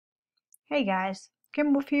Hey guys,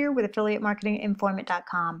 Kim Wolf here with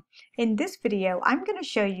affiliatemarketinginformant.com. In this video, I'm going to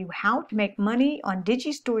show you how to make money on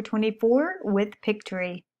Digistore24 with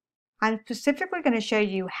Pictory. I'm specifically going to show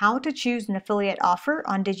you how to choose an affiliate offer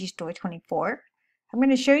on Digistore24. I'm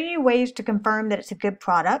going to show you ways to confirm that it's a good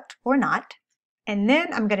product or not. And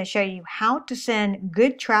then I'm going to show you how to send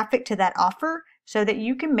good traffic to that offer so that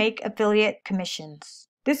you can make affiliate commissions.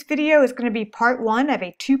 This video is going to be part one of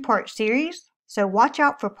a two-part series. So watch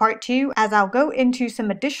out for part two as I'll go into some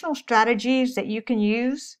additional strategies that you can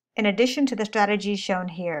use in addition to the strategies shown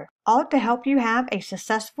here, all to help you have a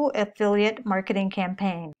successful affiliate marketing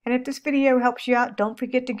campaign. And if this video helps you out, don't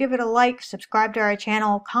forget to give it a like, subscribe to our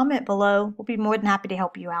channel, comment below. We'll be more than happy to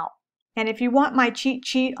help you out. And if you want my cheat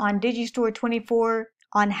sheet on Digistore24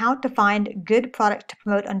 on how to find good products to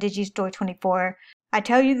promote on Digistore24, I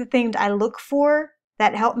tell you the things I look for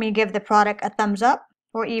that help me give the product a thumbs up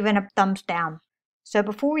or even a thumbs down. So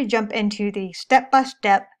before we jump into the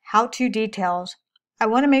step-by-step how-to details, I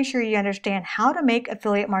want to make sure you understand how to make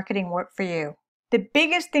affiliate marketing work for you. The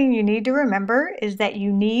biggest thing you need to remember is that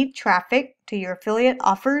you need traffic to your affiliate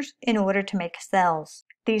offers in order to make sales.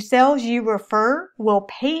 The sales you refer will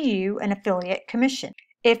pay you an affiliate commission.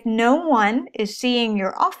 If no one is seeing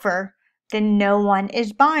your offer, then no one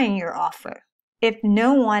is buying your offer. If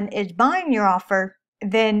no one is buying your offer,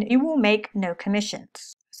 then you will make no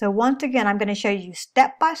commissions. So once again, I'm going to show you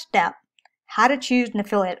step by step how to choose an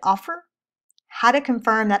affiliate offer, how to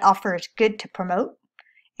confirm that offer is good to promote,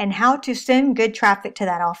 and how to send good traffic to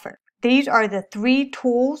that offer. These are the three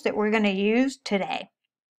tools that we're going to use today.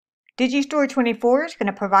 Digistore24 is going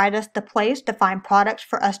to provide us the place to find products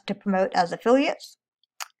for us to promote as affiliates.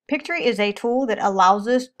 Pictory is a tool that allows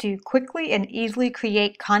us to quickly and easily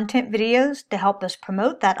create content videos to help us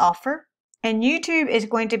promote that offer. And YouTube is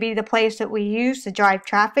going to be the place that we use to drive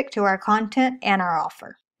traffic to our content and our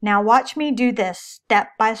offer. Now watch me do this step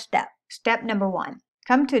by step. Step number one,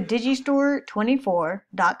 come to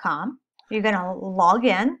digistore24.com. You're going to log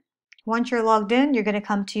in. Once you're logged in, you're going to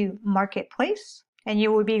come to Marketplace, and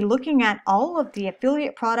you will be looking at all of the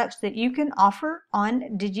affiliate products that you can offer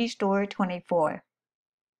on Digistore24.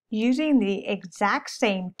 Using the exact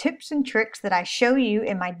same tips and tricks that I show you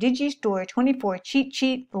in my Digistore24 cheat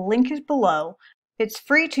sheet, the link is below. It's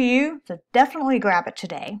free to you, so definitely grab it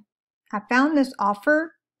today. I found this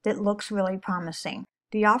offer that looks really promising.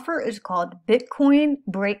 The offer is called Bitcoin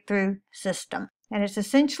Breakthrough System, and it's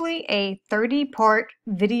essentially a 30-part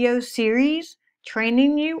video series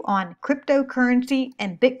training you on cryptocurrency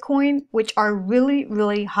and Bitcoin, which are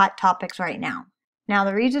really hot topics right now. Now,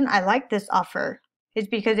 the reason I like this offer is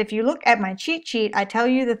because if you look at my cheat sheet, I tell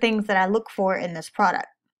you the things that I look for in this product.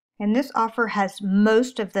 And this offer has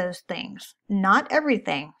most of those things, not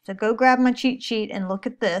everything. So go grab my cheat sheet and look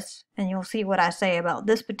at this, and you'll see what I say about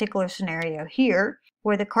this particular scenario here,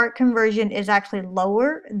 where the cart conversion is actually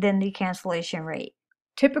lower than the cancellation rate.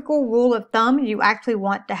 Typical rule of thumb, you actually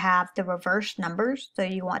want to have the reverse numbers. So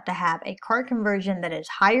you want to have a cart conversion that is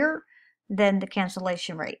higher than the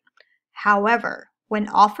cancellation rate. However, when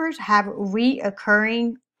offers have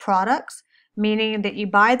reoccurring products, meaning that you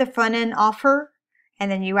buy the front end offer and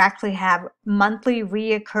then you actually have monthly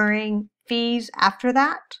reoccurring fees after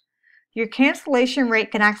that, your cancellation rate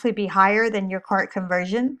can actually be higher than your cart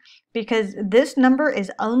conversion because this number is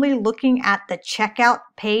only looking at the checkout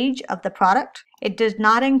page of the product. It does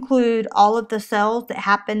not include all of the sales that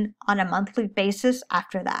happen on a monthly basis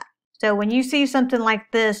after that. So when you see something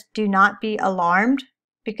like this, do not be alarmed,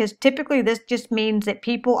 because typically this just means that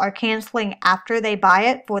people are canceling after they buy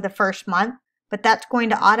it for the first month, but that's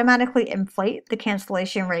going to automatically inflate the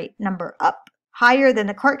cancellation rate number up higher than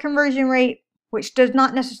the cart conversion rate, which does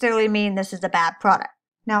not necessarily mean this is a bad product.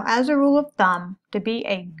 Now, as a rule of thumb, to be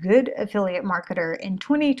a good affiliate marketer in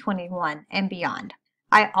 2021 and beyond,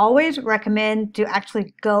 I always recommend to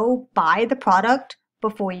actually go buy the product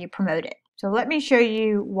before you promote it. So let me show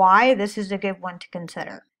you why this is a good one to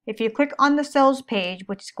consider. If you click on the sales page,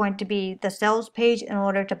 which is going to be the sales page in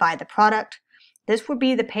order to buy the product, this would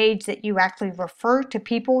be the page that you actually refer to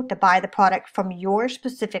people to buy the product from your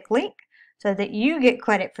specific link so that you get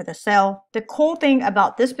credit for the sale. The cool thing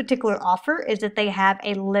about this particular offer is that they have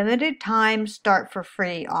a limited time start for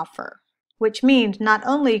free offer, which means not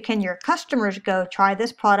only can your customers go try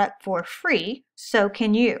this product for free, so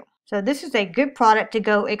can you. So this is a good product to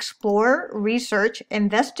go explore, research,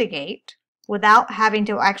 investigate, without having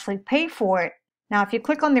to actually pay for it. Now, if you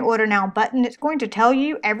click on the Order Now button, it's going to tell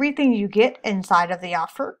you everything you get inside of the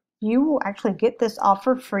offer. You will actually get this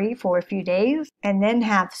offer free for a few days and then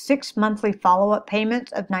have 6 monthly follow-up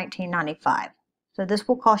payments of $19.95. So this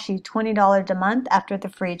will cost you $20 a month after the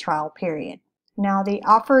free trial period. Now the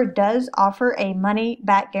offer does offer a money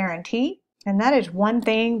back guarantee, and that is one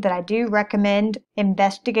thing that I do recommend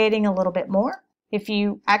investigating a little bit more. If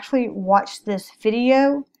you actually watch this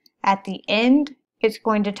video, at the end it's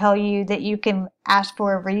going to tell you that you can ask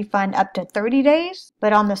for a refund up to 30 days,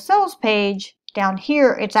 but on the sales page down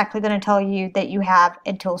here it's actually going to tell you that you have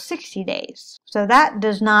until 60 days. So that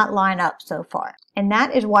does not line up so far, and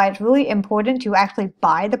that is why it's really important to actually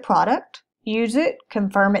buy the product, use it,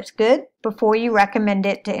 confirm it's good before you recommend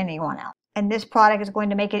it to anyone else. And this product is going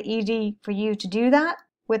to make it easy for you to do that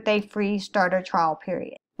with a free starter trial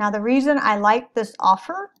period. Now the reason I like this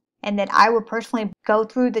offer and that I would personally go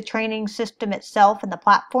through the training system itself and the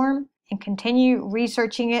platform and continue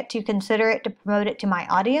researching it to consider it to promote it to my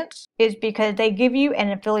audience is because they give you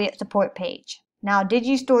an affiliate support page. Now,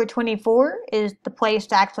 Digistore24 is the place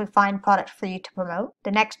to actually find products for you to promote.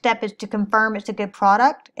 The next step is to confirm it's a good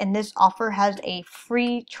product, and this offer has a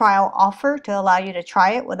free trial offer to allow you to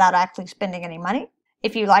try it without actually spending any money.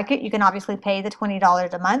 If you like it, you can obviously pay the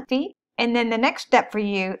 $20 a month fee. And then the next step for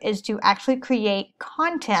you is to actually create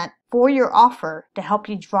content for your offer to help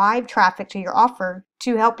you drive traffic to your offer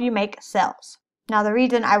to help you make sales. Now, the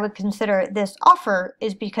reason I would consider this offer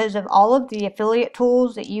is because of all of the affiliate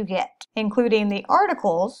tools that you get, including the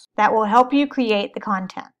articles that will help you create the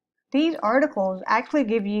content. These articles actually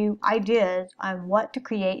give you ideas on what to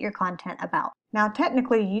create your content about. Now,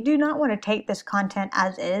 technically, you do not want to take this content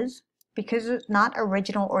as is because it's not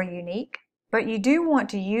original or unique, but you do want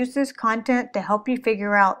to use this content to help you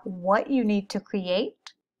figure out what you need to create.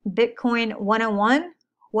 Bitcoin 101,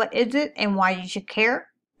 what is it and why you should care?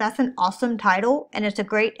 That's an awesome title, and it's a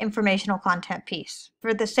great informational content piece.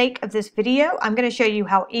 For the sake of this video, I'm going to show you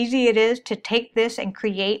how easy it is to take this and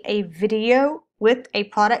create a video with a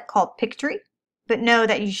product called Pictory. But know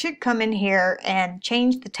that you should come in here and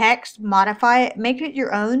change the text, modify it, make it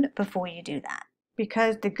your own before you do that.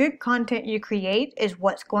 Because the good content you create is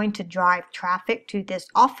what's going to drive traffic to this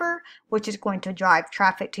offer, which is going to drive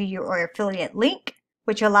traffic to your affiliate link,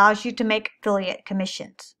 which allows you to make affiliate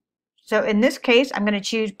commissions. So in this case, I'm going to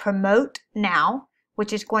choose Promote Now,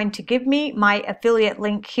 which is going to give me my affiliate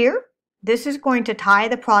link here. This is going to tie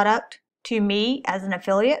the product to me as an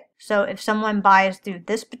affiliate. So if someone buys through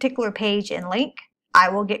this particular page and link, I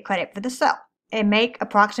will get credit for the sale and make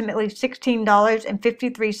approximately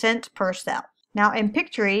 $16.53 per sale. Now in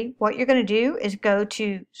Pictory, what you're going to do is go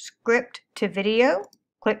to Script to Video,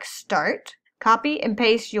 click Start, copy and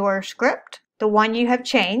paste your script, the one you have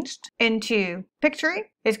changed, into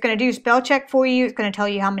Pictory. It's going to do spell check for you. It's going to tell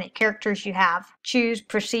you how many characters you have. Choose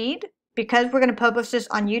Proceed. Because we're going to publish this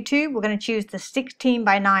on YouTube, we're going to choose the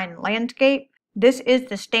 16:9 landscape. This is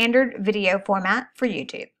the standard video format for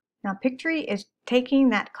YouTube. Now Pictory is taking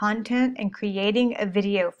that content and creating a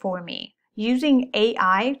video for me, using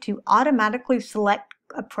AI to automatically select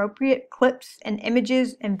appropriate clips and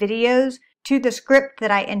images and videos to the script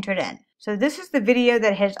that I entered in. So this is the video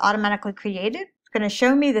that it has automatically created. It's going to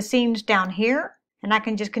show me the scenes down here, and I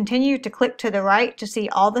can just continue to click to the right to see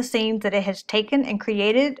all the scenes that it has taken and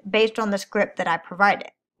created based on the script that I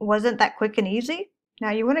provided. Wasn't that quick and easy?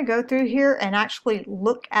 Now you want to go through here and actually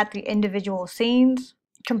look at the individual scenes,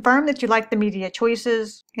 confirm that you like the media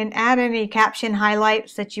choices, and add any caption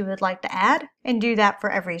highlights that you would like to add, and do that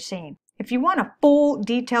for every scene. If you want a full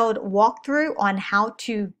detailed walkthrough on how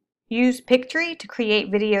to use Pictory to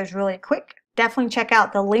create videos really quick, definitely check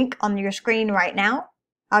out the link on your screen right now.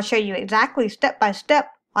 I'll show you exactly step by step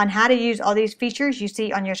on how to use all these features you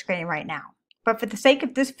see on your screen right now. But for the sake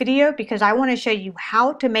of this video, because I want to show you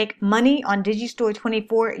how to make money on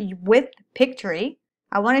Digistore24 with Pictory,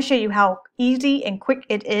 I want to show you how easy and quick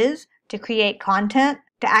it is to create content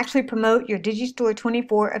to actually promote your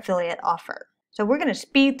Digistore24 affiliate offer. So we're going to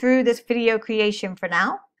speed through this video creation for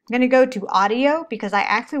now. I'm going to go to audio because I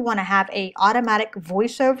actually want to have an automatic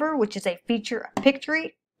voiceover, which is a feature of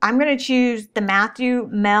Pictory. I'm going to choose the Matthew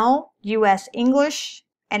Mel US English,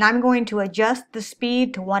 and I'm going to adjust the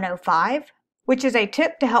speed to 105, which is a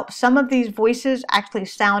tip to help some of these voices actually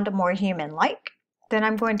sound more human-like. Then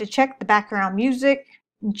I'm going to check the background music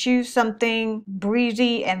and choose something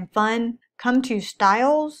breezy and fun. Come to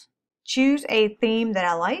Styles, choose a theme that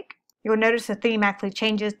I like. You'll notice the theme actually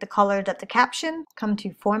changes the colors of the caption. Come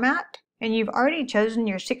to Format, and you've already chosen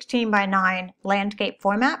your 16:9 landscape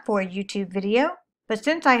format for a YouTube video. But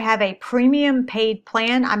since I have a premium paid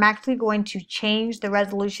plan, I'm actually going to change the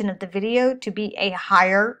resolution of the video to be a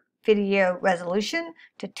higher video resolution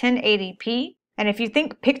to 1080p. And if you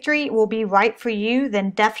think Pictory will be right for you,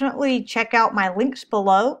 then definitely check out my links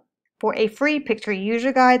below for a free Pictory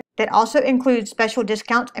user guide that also includes special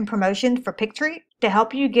discounts and promotions for Pictory to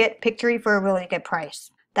help you get Pictory for a really good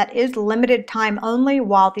price. that is limited time only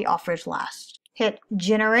while the offers last. Hit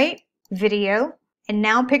generate video, and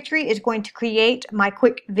now Pictory is going to create my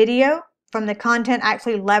quick video from the content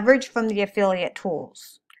actually leveraged from the affiliate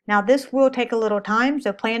tools. Now this will take a little time,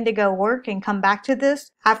 so plan to go work and come back to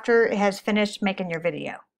this after it has finished making your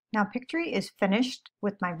video. Now Pictory is finished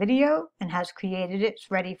with my video and has created it.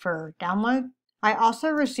 It's ready for download. I also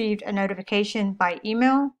received a notification by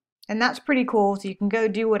email, and that's pretty cool, so you can go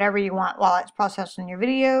do whatever you want while it's processing your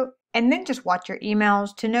video, and then just watch your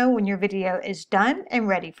emails to know when your video is done and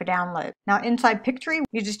ready for download. Now inside Pictory,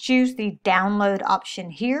 you just choose the download option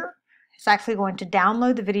here. It's actually going to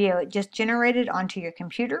download the video it just generated onto your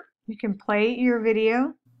computer. You can play your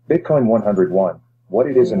video. Bitcoin 101, what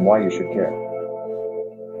it is and why you should care.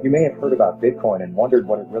 You may have heard about Bitcoin and wondered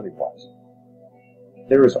what it really was.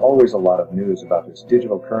 There is always a lot of news about this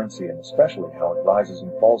digital currency and especially how it rises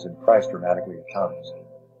and falls in price dramatically at times.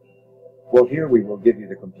 Well, here we will give you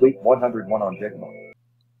the complete 101 on Bitcoin.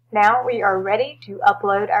 Now we are ready to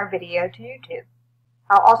upload our video to YouTube.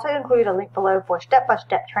 I'll also include a link below for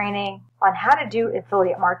step-by-step training on how to do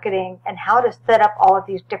affiliate marketing and how to set up all of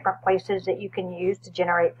these different places that you can use to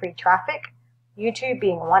generate free traffic, YouTube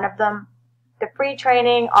being one of them. The free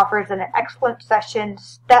training offers an excellent session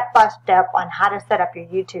step-by-step on how to set up your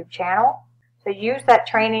YouTube channel. So use that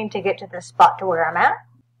training to get to the spot to where I'm at.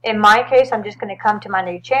 In my case, I'm just going to come to my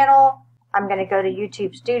new channel. I'm going to go to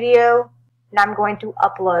YouTube Studio, and I'm going to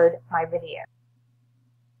upload my video.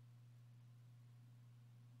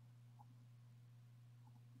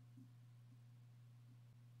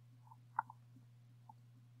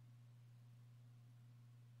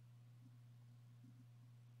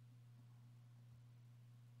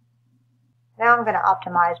 Now I'm going to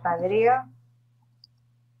optimize my video.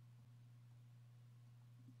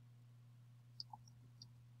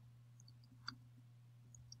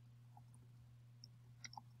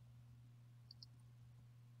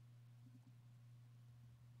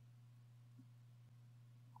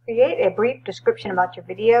 Create a brief description about your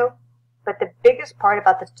video, but the biggest part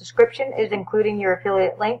about this description is including your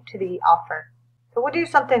affiliate link to the offer. So we'll do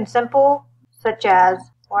something simple, such as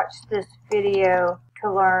watch this video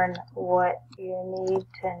to learn what you need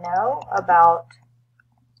to know about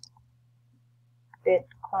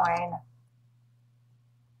Bitcoin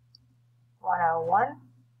 101.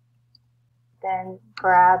 Then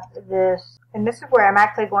grab this, and this is where I'm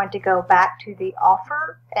actually going to go back to the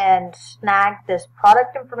offer and snag this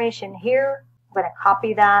product information here. I'm going to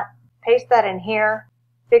copy that, paste that in here,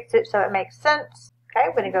 fix it so it makes sense. Okay,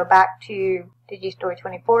 I'm going to go back to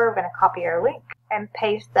Digistore24. We're going to copy our link and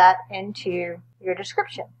paste that into your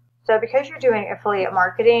description. So because you're doing affiliate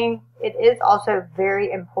marketing, it is also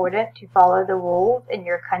very important to follow the rules in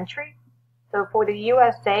your country. So for the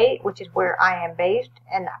USA, which is where I am based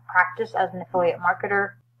and practice as an affiliate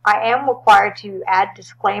marketer, I am required to add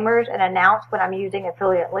disclaimers and announce when I'm using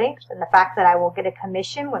affiliate links and the fact that I will get a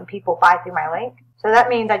commission when people buy through my link. So that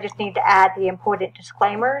means I just need to add the important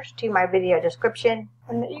disclaimers to my video description.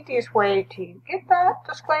 And the easiest way to get that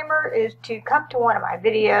disclaimer is to come to one of my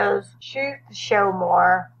videos, choose to show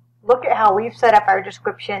more, look at how we've set up our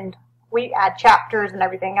description. We add chapters and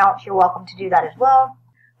everything else. You're welcome to do that as well.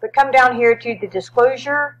 But come down here to the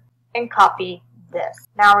disclosure and copy this.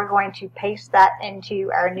 Now we're going to paste that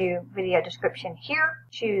into our new video description here.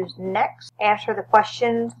 Choose next. Answer the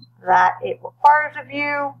questions that it requires of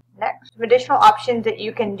you. Next. Some additional options that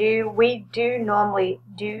you can do. We do normally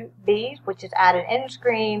do these, which is add an end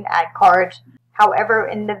screen, add cards. However,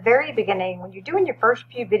 in the very beginning, when you're doing your first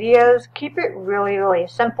few videos, keep it really, really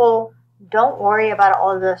simple. Don't worry about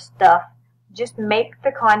all of this stuff. Just make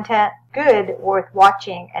the content good, worth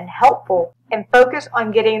watching, and helpful, and focus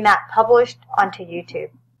on getting that published onto YouTube.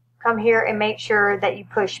 Come here and make sure that you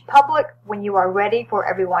push public when you are ready for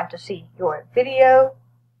everyone to see your video,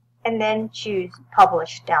 and then choose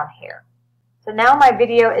publish down here. So now my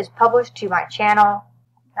video is published to my channel.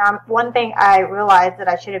 One thing I realized that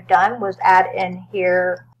I should have done was add in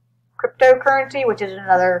here cryptocurrency, which is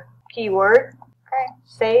another keyword. Okay,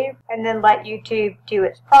 save, and then let YouTube do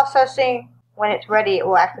its processing. When it's ready, it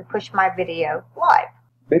will actually push my video live.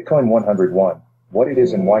 Bitcoin 101, what it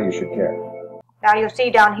is and why you should care. Now you'll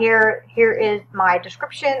see down here, here is my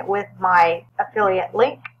description with my affiliate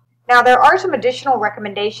link. Now there are some additional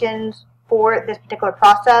recommendations for this particular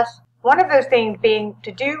process. One of those things being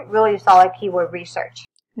to do really solid keyword research.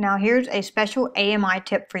 Now here's a special AMI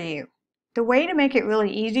tip for you. The way to make it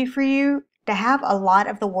really easy for you to have a lot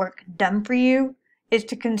of the work done for you is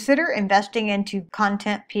to consider investing into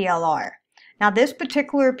content PLR. Now this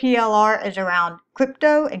particular PLR is around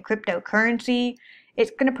crypto and cryptocurrency.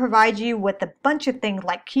 It's going to provide you with a bunch of things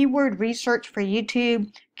like keyword research for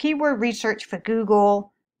YouTube, keyword research for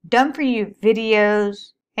Google, done for you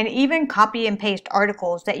videos, and even copy and paste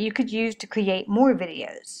articles that you could use to create more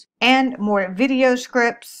videos, and more video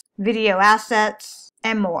scripts, video assets,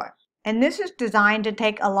 and more. And this is designed to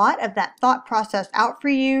take a lot of that thought process out for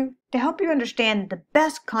you to help you understand the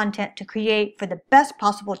best content to create for the best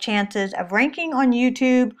possible chances of ranking on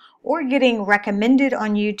YouTube or getting recommended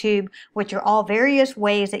on YouTube, which are all various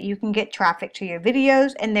ways that you can get traffic to your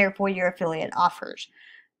videos and therefore your affiliate offers.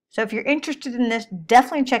 So if you're interested in this,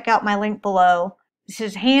 definitely check out my link below. This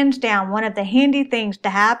is hands down one of the handy things to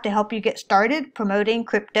have to help you get started promoting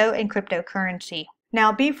crypto and cryptocurrency.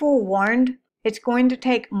 Now be forewarned, it's going to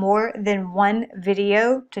take more than one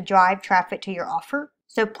video to drive traffic to your offer.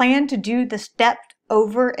 So plan to do the steps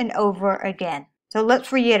over and over again. So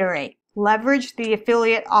let's reiterate. Leverage the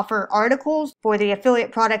affiliate offer articles for the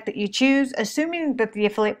affiliate product that you choose, assuming that the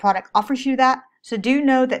affiliate product offers you that. So do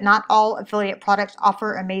know that not all affiliate products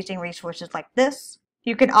offer amazing resources like this.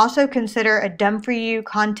 You can also consider a done-for-you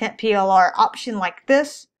content PLR option like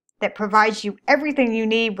this that provides you everything you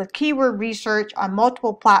need with keyword research on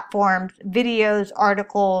multiple platforms, videos,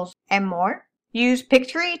 articles, and more. Use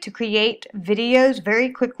Pictory to create videos very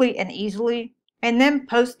quickly and easily, and then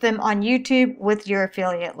post them on YouTube with your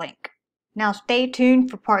affiliate link. Now stay tuned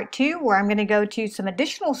for part 2, where I'm going to go to some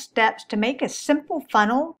additional steps to make a simple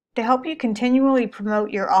funnel to help you continually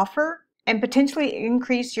promote your offer and potentially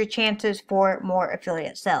increase your chances for more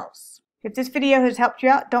affiliate sales. If this video has helped you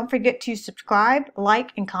out, don't forget to subscribe,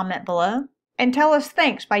 like, and comment below. And tell us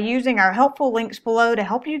thanks by using our helpful links below to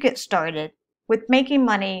help you get started with making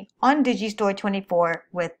money on Digistore24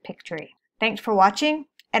 with Pictory. Thanks for watching,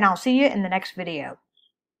 and I'll see you in the next video.